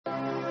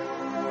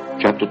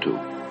Chapter 2.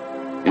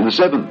 In the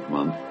 7th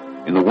month,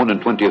 in the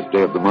 21st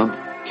day of the month,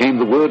 came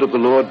the word of the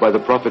Lord by the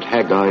prophet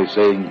Haggai,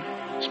 saying,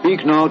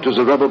 Speak now to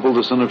Zerubbabel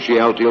the son of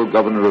Shealtiel,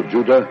 governor of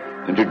Judah,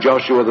 and to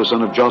Joshua the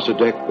son of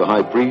Josedech, the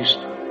high priest,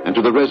 and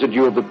to the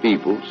residue of the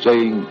people,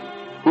 saying,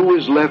 Who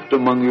is left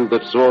among you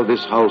that saw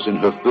this house in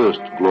her first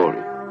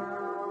glory?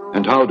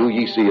 And how do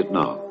ye see it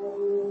now?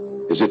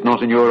 Is it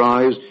not in your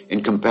eyes,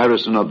 in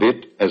comparison of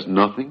it, as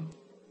nothing?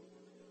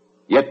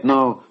 Yet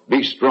now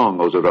be strong,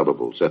 O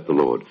Zerubbabel, saith the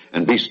Lord,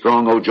 and be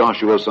strong, O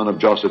Joshua son of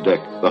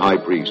Josedech, the high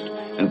priest,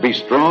 and be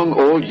strong,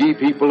 all ye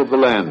people of the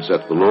land,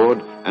 saith the Lord,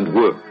 and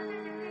work,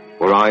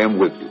 for I am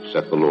with you,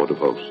 saith the Lord of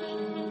hosts.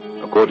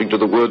 According to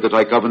the word that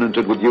I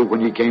covenanted with you when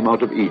ye came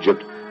out of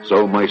Egypt,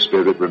 so my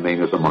spirit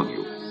remaineth among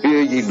you.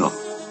 Fear ye not.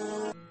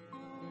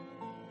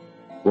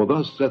 For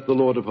thus saith the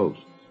Lord of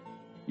hosts,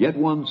 Yet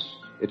once,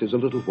 it is a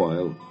little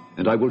while,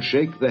 and I will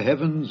shake the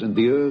heavens and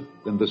the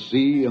earth and the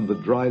sea and the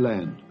dry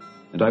land,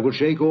 and I will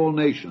shake all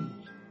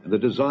nations, and the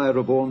desire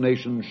of all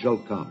nations shall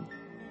come,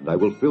 and I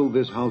will fill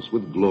this house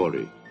with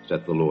glory,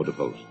 saith the Lord of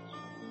hosts.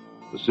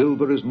 The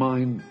silver is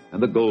mine,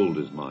 and the gold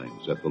is mine,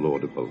 saith the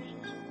Lord of hosts.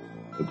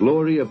 The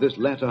glory of this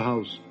latter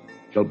house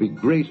shall be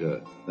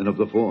greater than of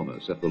the former,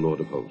 saith the Lord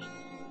of hosts.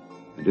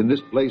 And in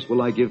this place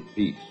will I give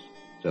peace,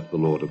 saith the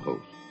Lord of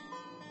hosts.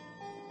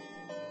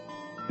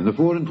 In the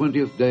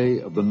 24th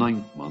day of the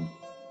 9th month,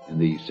 in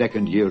the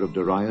 2nd year of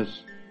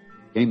Darius,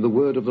 came the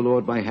word of the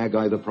Lord by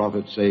Haggai the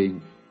prophet,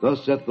 saying,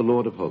 Thus saith the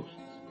Lord of hosts,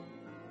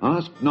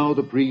 Ask now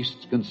the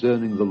priests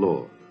concerning the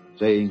law,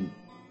 saying,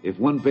 If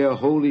one bear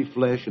holy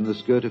flesh in the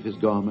skirt of his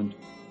garment,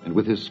 and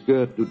with his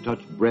skirt do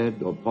touch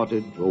bread, or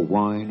pottage, or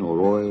wine,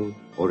 or oil,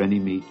 or any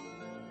meat,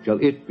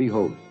 shall it be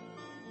holy?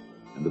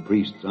 And the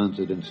priests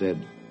answered and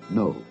said,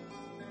 No.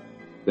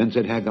 Then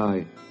said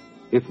Haggai,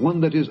 If one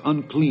that is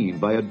unclean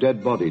by a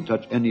dead body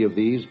touch any of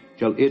these,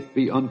 shall it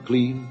be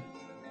unclean?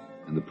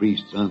 And the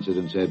priests answered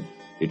and said,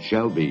 It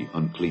shall be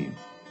unclean.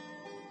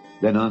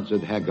 Then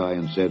answered Haggai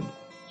and said,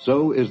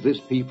 So is this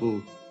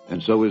people,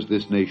 and so is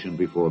this nation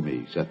before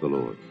me, saith the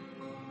Lord.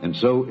 And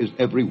so is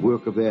every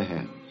work of their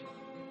hands,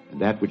 and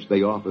that which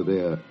they offer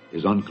there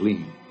is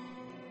unclean.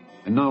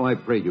 And now I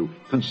pray you,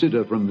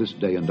 consider from this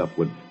day and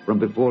upward, from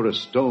before a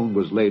stone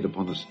was laid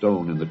upon a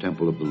stone in the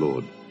temple of the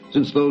Lord,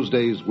 since those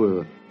days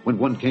were, when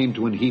one came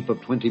to an heap of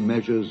 20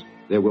 measures,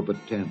 there were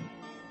but 10.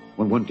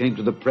 When one came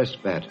to the press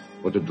vat,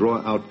 or to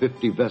draw out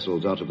 50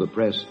 vessels out of the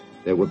press,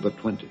 there were but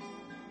 20.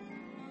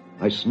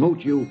 I smote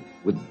you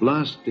with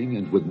blasting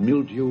and with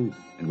mildew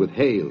and with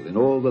hail in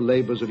all the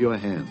labors of your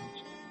hands.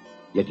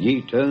 Yet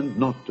ye turned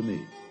not to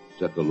me,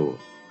 saith the Lord.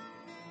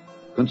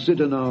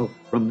 Consider now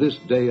from this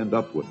day and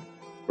upward,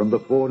 from the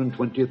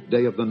 24th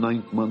day of the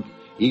 9th month,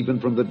 even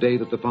from the day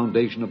that the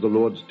foundation of the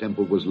Lord's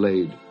temple was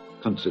laid,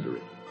 consider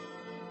it.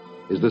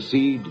 Is the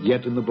seed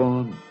yet in the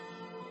barn?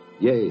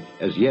 Yea,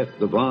 as yet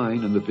the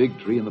vine and the fig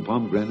tree and the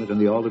pomegranate and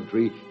the olive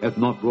tree hath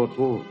not brought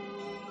forth.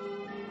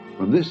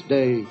 From this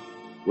day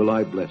will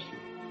I bless you.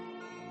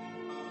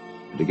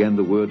 And again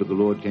the word of the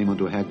Lord came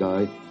unto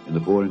Haggai in the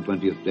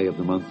 24th day of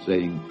the month,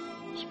 saying,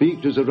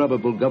 Speak to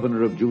Zerubbabel,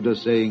 governor of Judah,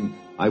 saying,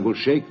 I will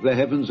shake the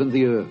heavens and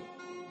the earth,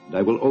 and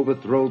I will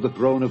overthrow the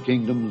throne of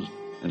kingdoms,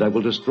 and I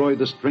will destroy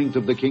the strength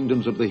of the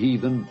kingdoms of the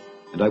heathen,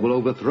 and I will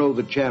overthrow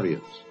the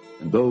chariots,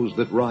 and those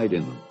that ride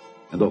in them,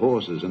 and the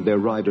horses and their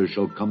riders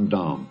shall come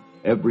down,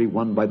 every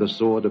one by the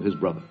sword of his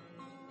brother.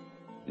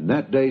 In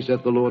that day,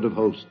 saith the Lord of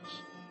hosts,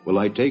 will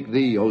I take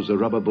thee, O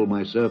Zerubbabel,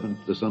 my servant,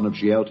 the son of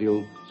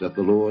Shealtiel, saith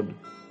the Lord,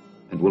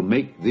 and will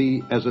make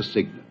thee as a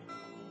signet,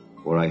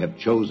 for I have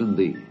chosen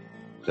thee,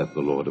 saith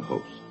the Lord of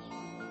hosts.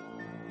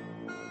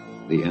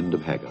 The end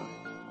of Haggai.